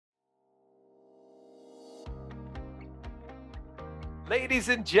Ladies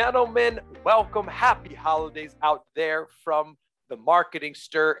and gentlemen, welcome. Happy holidays out there from the Marketing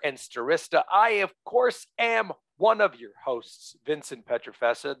Stir and Stirista. I, of course, am one of your hosts, Vincent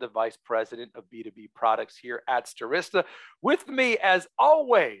Petrofessa, the Vice President of B2B Products here at Stirista. With me, as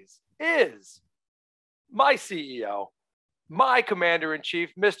always, is my CEO, my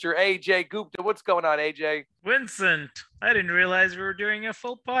Commander-in-Chief, Mr. Ajay Gupta. What's going on, Ajay? Vincent, I didn't realize we were doing a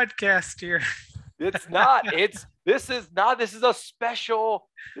full podcast here. It's not. This is a special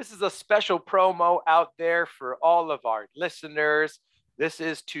promo out there for all of our listeners. This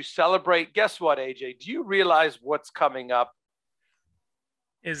is to celebrate. Guess what, AJ? Do you realize what's coming up?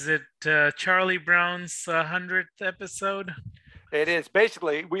 Is it Charlie Brown's 100th episode? It is.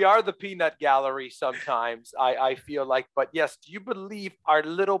 Basically, we are the peanut gallery sometimes, I feel like. But yes, do you believe our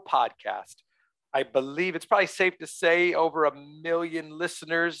little podcast? I believe it's probably safe to say over 1 million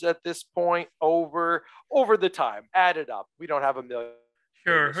listeners at this point, over the time, added up. We don't have 1 million.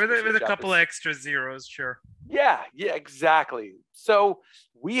 Sure, with a couple extra zeros, sure. Yeah, exactly. So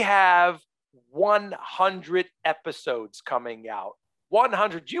we have 100 episodes coming out.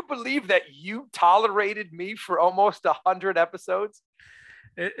 100. Do you believe that you tolerated me for almost 100 episodes?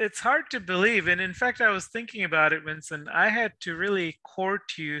 It's hard to believe. And in fact, I was thinking about it, Vincent. I had to really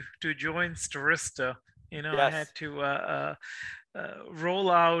court you to join Stirista. You know, yes. I had to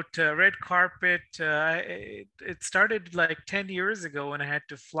roll out red carpet. It started like 10 years ago when I had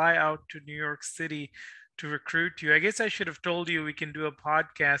to fly out to New York City to recruit you. I guess I should have told you we can do a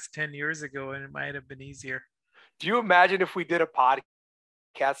podcast 10 years ago and it might have been easier. Do you imagine if we did a podcast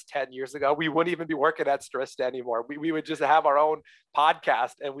 10 years ago, we wouldn't even be working at Stirista anymore. We would just have our own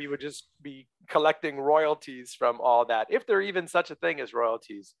podcast and we would just be collecting royalties from all that, if there even such a thing as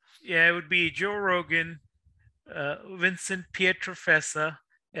royalties. Yeah, it would be Joe Rogan, Vincent Pietrofessa,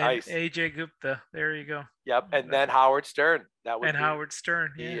 and nice. Ajay Gupta. There you go. Yep, and then Howard Stern. Howard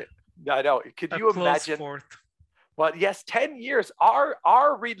Stern, yeah. I know. Could you imagine? Fourth. Well, yes, 10 years.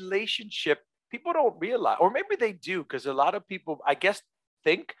 Our relationship, people don't realize, or maybe they do, because a lot of people, I guess,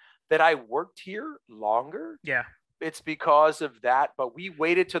 think that I worked here longer. Yeah. It's because of that. But we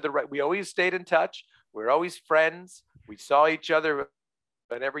waited to the right. We always stayed in touch. We're always friends. We saw each other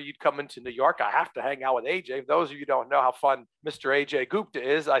whenever you'd come into New York. I have to hang out with AJ. Those of you who don't know how fun Mr. AJ Gupta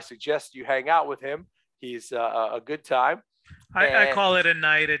is, I suggest you hang out with him. He's a good time. I call it a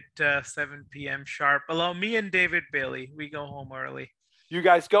night at 7 p.m. sharp. Along me and David Bailey, we go home early. You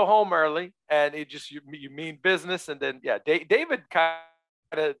guys go home early, and you mean business, and then David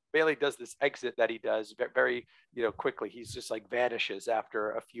Bailey does this exit that he does very quickly. He's just like vanishes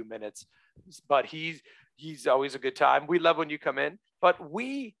after a few minutes, but he's always a good time. We love when you come in, but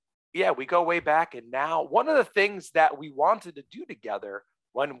we go way back. And now one of the things that we wanted to do together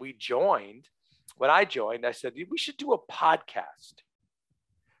when I joined, I said, we should do a podcast.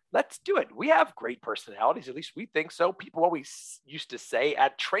 Let's do it. We have great personalities. At least we think so. People always used to say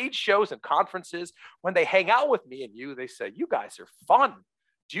at trade shows and conferences, when they hang out with me and you, they say, you guys are fun.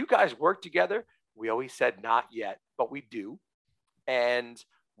 Do you guys work together? We always said not yet, but we do. And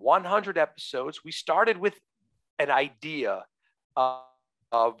 100 episodes, we started with an idea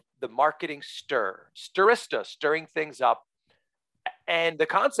of the marketing Stirista, stirring things up. And the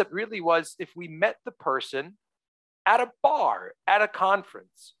concept really was if we met the person at a bar, at a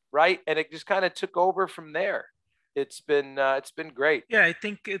conference, right? And it just kind of took over from there. It's been great. Yeah, I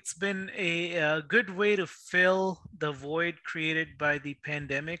think it's been a good way to fill the void created by the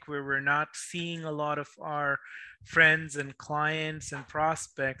pandemic, where we're not seeing a lot of our friends and clients and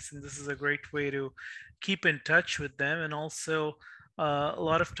prospects. And this is a great way to keep in touch with them. And also, a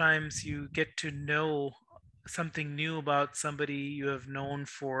lot of times you get to know something new about somebody you have known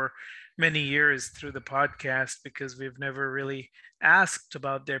for many years through the podcast, because we've never really asked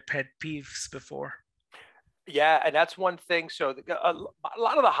about their pet peeves before. Yeah, and that's one thing. So a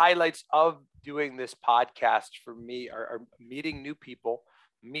lot of the highlights of doing this podcast for me are meeting new people,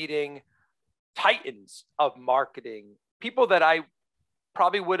 meeting titans of marketing, people that I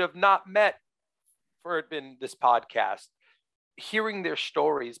probably would have not met for it been this podcast, hearing their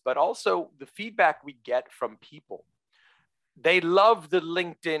stories, but also the feedback we get from people. They love the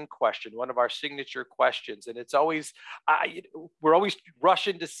LinkedIn question, one of our signature questions. And it's always, we're always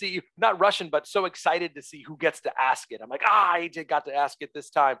rushing to see, not rushing, but so excited to see who gets to ask it. I'm like, AJ got to ask it this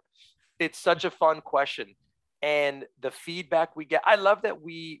time. It's such a fun question. And the feedback we get, I love that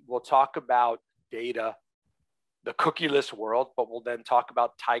we will talk about data, the cookieless world, but we'll then talk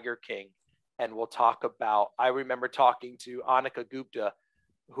about Tiger King. And we'll talk about, I remember talking to Annika Gupta,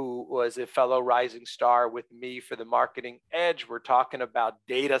 who was a fellow rising star with me for the Marketing Edge. We're talking about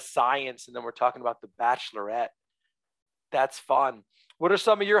data science, and then we're talking about The Bachelorette. That's fun. What are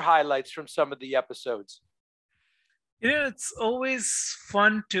some of your highlights from some of the episodes? It's always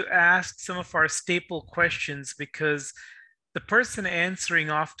fun to ask some of our staple questions because the person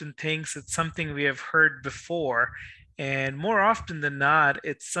answering often thinks it's something we have heard before. And more often than not,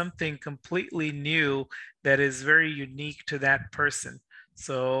 it's something completely new that is very unique to that person.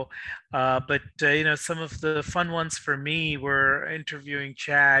 So, some of the fun ones for me were interviewing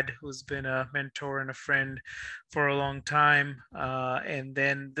Chad, who's been a mentor and a friend for a long time. And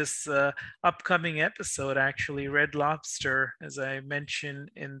then this upcoming episode, actually, Red Lobster, as I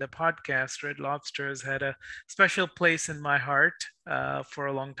mentioned in the podcast, Red Lobster has had a special place in my heart for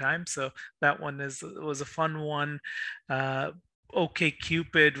a long time. So that one was a fun one. OK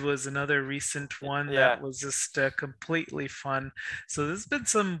Cupid was another recent one Yeah. that was just completely fun. So there's been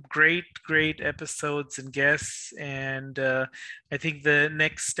some great episodes and guests, and I think the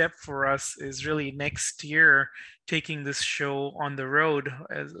next step for us is really next year taking this show on the road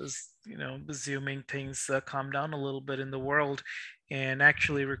as assuming things calm down a little bit in the world, and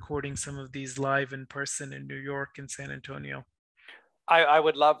actually recording some of these live in person in New York and San Antonio. I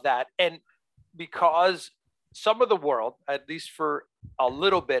would love that. And because some of the world, at least for a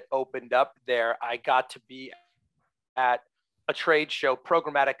little bit, opened up there, I got to be at a trade show,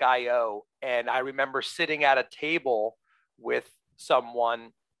 Programmatic IO. And I remember sitting at a table with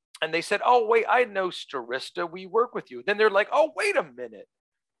someone and they said, "Oh, wait, I know Stirista. We work with you." Then they're like, "Oh, wait a minute.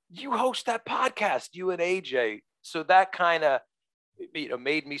 You host that podcast, you and AJ." So that kind of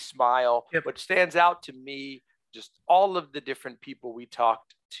made me smile. Yep. What stands out to me, just all of the different people we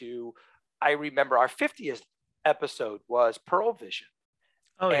talked to. I remember our 50th episode was Pearl Vision.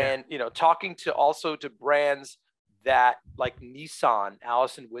 Oh, yeah. And, talking to brands that like Nissan,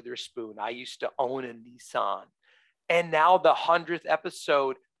 Allison Witherspoon. I used to own a Nissan. And now the 100th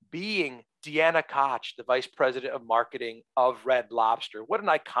episode being Deanna Kotch, the vice president of marketing of Red Lobster. What an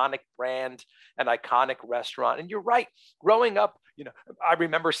iconic brand, an iconic restaurant. And you're right, growing up, I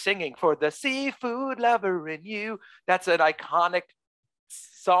remember singing "For the Seafood Lover in You." That's an iconic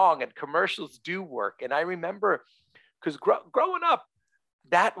song, and commercials do work. And I remember, because growing up,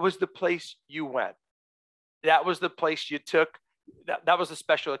 that was the place you went. That was the place you took. That was a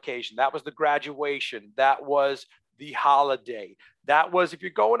special occasion. That was the graduation. That was the holiday. That was if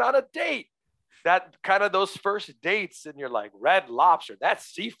you're going on a date. That kind of those first dates, and you're like, Red Lobster, that's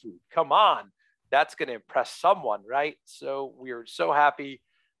seafood. Come on. That's going to impress someone, right? So we're so happy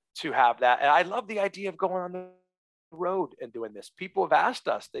to have that. And I love the idea of going on the road and doing this. People have asked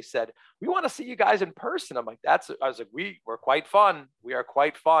us, they said, "We want to see you guys in person." I was like, we're quite fun. We are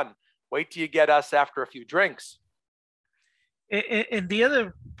quite fun. Wait till you get us after a few drinks. And the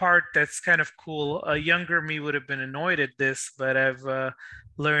other part that's kind of cool, a younger me would have been annoyed at this, but I've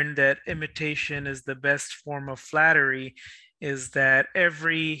learned that imitation is the best form of flattery, is that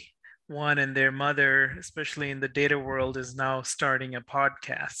everyone and their mother, especially in the data world, is now starting a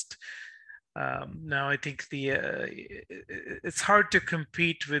podcast. Now, I think it's hard to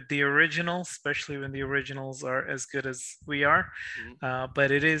compete with the originals, especially when the originals are as good as we are.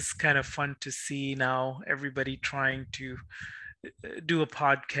 But it is kind of fun to see now everybody trying to do a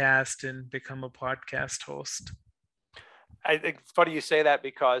podcast and become a podcast host. I think it's funny you say that,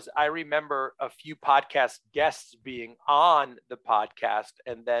 because I remember a few podcast guests being on the podcast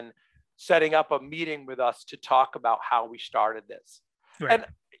and then setting up a meeting with us to talk about how we started this. Right. And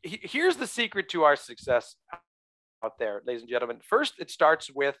here's the secret to our success out there, ladies and gentlemen. First, it starts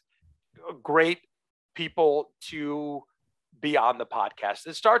with great people to be on the podcast.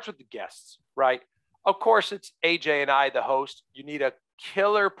 It starts with the guests, right? Of course, it's AJ and I, the host. You need a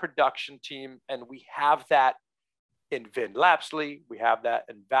killer production team, and we have that in Vin Lapsley. We have that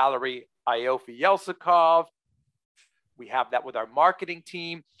in Valerie Iofi-Yelsikov. We have that with our marketing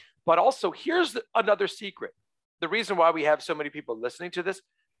team. But also, here's another secret. The reason why we have so many people listening to this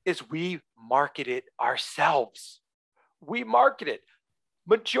is we market it ourselves. We market it.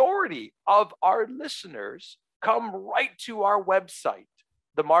 Majority of our listeners come right to our website,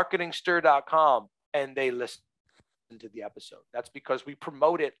 themarketingstir.com, and they listen to the episode. That's because we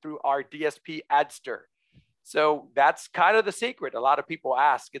promote it through our DSP Adster. So that's kind of the secret. A lot of people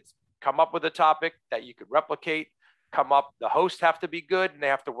ask, it's come up with a topic that you could replicate, the hosts have to be good and they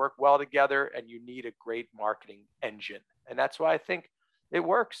have to work well together, and you need a great marketing engine. And that's why I think it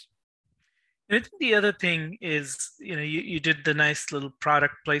works. And I think the other thing is, you did the nice little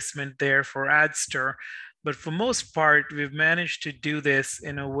product placement there for Adster, but for most part, we've managed to do this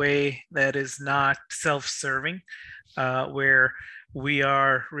in a way that is not self-serving, where we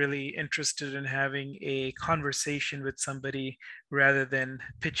are really interested in having a conversation with somebody rather than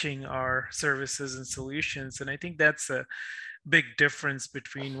pitching our services and solutions. And I think that's a big difference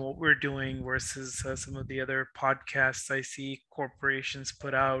between what we're doing versus some of the other podcasts I see corporations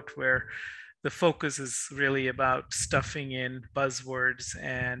put out, where the focus is really about stuffing in buzzwords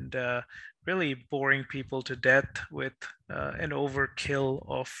and really boring people to death with an overkill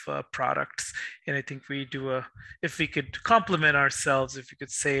of products. And I think we do if we could compliment ourselves, if we could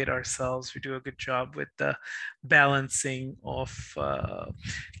say it ourselves, we do a good job with the balancing of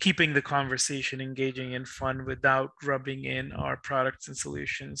keeping the conversation engaging and fun without rubbing in our products and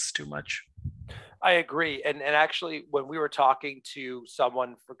solutions too much. I agree. And actually, when we were talking to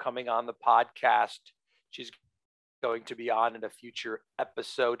someone for coming on the podcast, she's going to be on in a future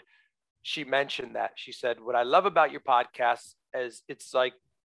episode. She mentioned that. She said, "What I love about your podcast is it's like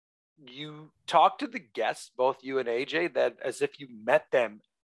you talk to the guests, both you and AJ, that as if you met them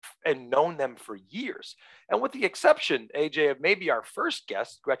and known them for years. And with the exception, AJ, of maybe our first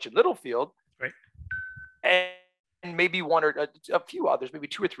guest, Gretchen Littlefield, right, and maybe one or a few others, maybe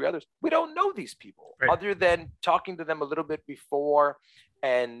two or three others, we don't know these people right, other than talking to them a little bit before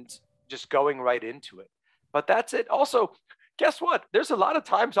and just going right into it. But that's it. Also, guess what? There's a lot of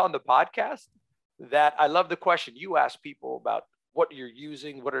times on the podcast that I love the question you ask people about what you're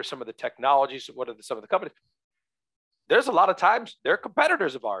using, what are some of the technologies, what are some of the companies. There's a lot of times they're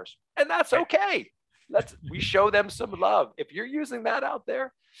competitors of ours, and that's okay. We show them some love. If you're using that out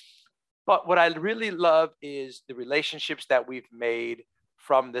there. But what I really love is the relationships that we've made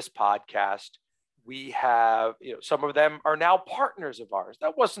from this podcast. We have, some of them are now partners of ours.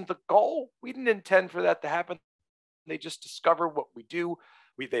 That wasn't the goal. We didn't intend for that to happen. They just discover what we do.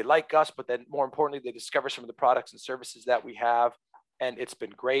 They like us, but then more importantly, they discover some of the products and services that we have. And it's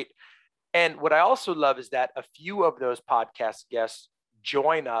been great. And what I also love is that a few of those podcast guests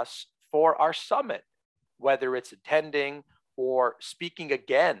join us for our summit, whether it's attending or speaking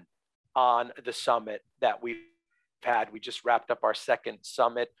again on the summit that we've had. We just wrapped up our second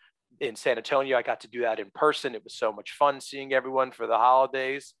summit in San Antonio. I got to do that in person. It was so much fun seeing everyone for the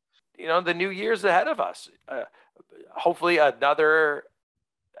holidays. The new year's ahead of us. Hopefully another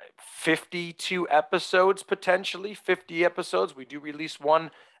 52 episodes, potentially 50 episodes. We do release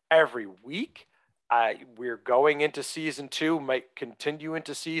one every week. We're going into season 2, might continue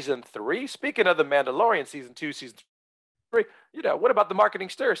into season 3. Speaking of the Mandalorian, season 2, season 3, what about the Marketing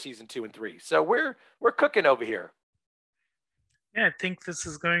Stir season 2 and 3? So we're cooking over here. Yeah, I think this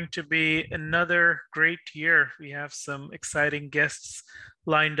is going to be another great year. We have some exciting guests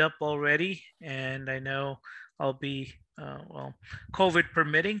lined up already, and I know I'll be, COVID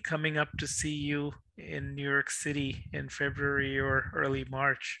permitting, coming up to see you in New York City in February or early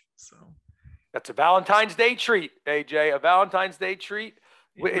March. So that's a Valentine's Day treat, AJ. A Valentine's Day treat.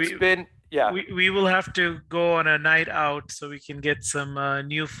 We will have to go on a night out so we can get some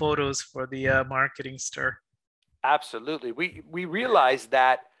new photos for the Marketing Stir. Absolutely. We realized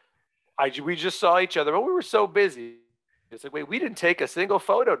that we just saw each other, but we were so busy. It's like, wait, we didn't take a single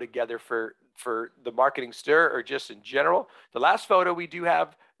photo together for the Marketing Stir or just in general. The last photo we do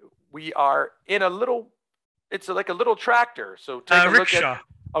have, we are in it's like a little tractor. So take a look at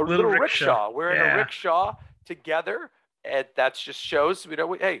a little rickshaw. We're in a rickshaw together. And that just shows,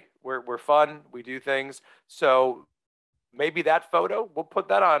 we're fun. We do things. So maybe that photo, we'll put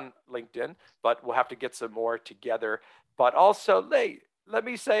that on LinkedIn, but we'll have to get some more together. But also, let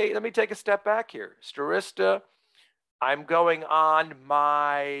me take a step back here. Stirista, I'm going on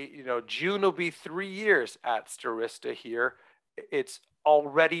my, June will be 3 years at Stirista here. It's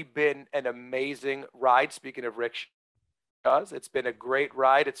already been an amazing ride. Speaking of rickshaws, it's been a great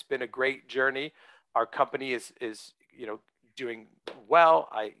ride. It's been a great journey. Our company is doing well.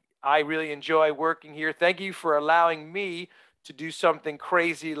 I really enjoy working here. Thank you for allowing me to do something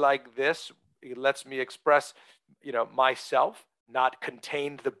crazy like this. It lets me express, myself, not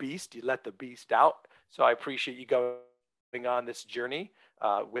contain the beast. You let the beast out. So I appreciate you going on this journey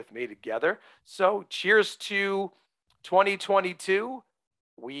with me together. So cheers to 2022.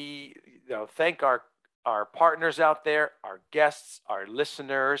 We thank our partners out there, our guests, our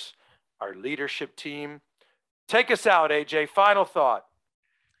listeners, our leadership team. Take us out, AJ. Final thought.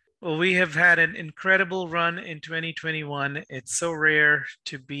 Well, we have had an incredible run in 2021. It's so rare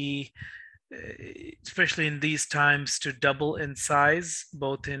to be, especially in these times, to double in size,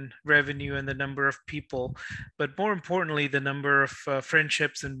 both in revenue and the number of people, but more importantly, the number of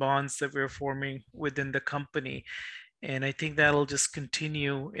friendships and bonds that we're forming within the company. And I think that'll just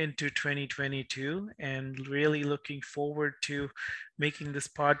continue into 2022, and really looking forward to making this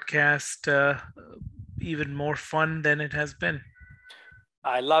podcast even more fun than it has been.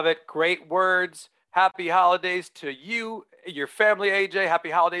 I love it. Great words. Happy holidays to you, your family, AJ.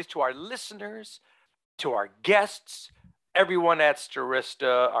 Happy holidays to our listeners, to our guests, everyone at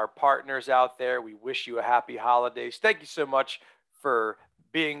Stirista, our partners out there. We wish you a happy holidays. Thank you so much for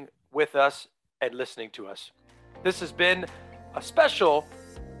being with us and listening to us. This has been a special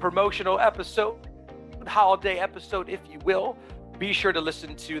promotional episode, holiday episode, if you will. Be sure to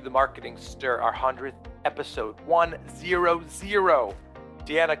listen to the Marketing Stir, our 100th episode, 100.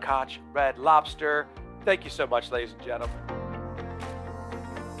 Deanna Kotch, Red Lobster. Thank you so much, ladies and gentlemen.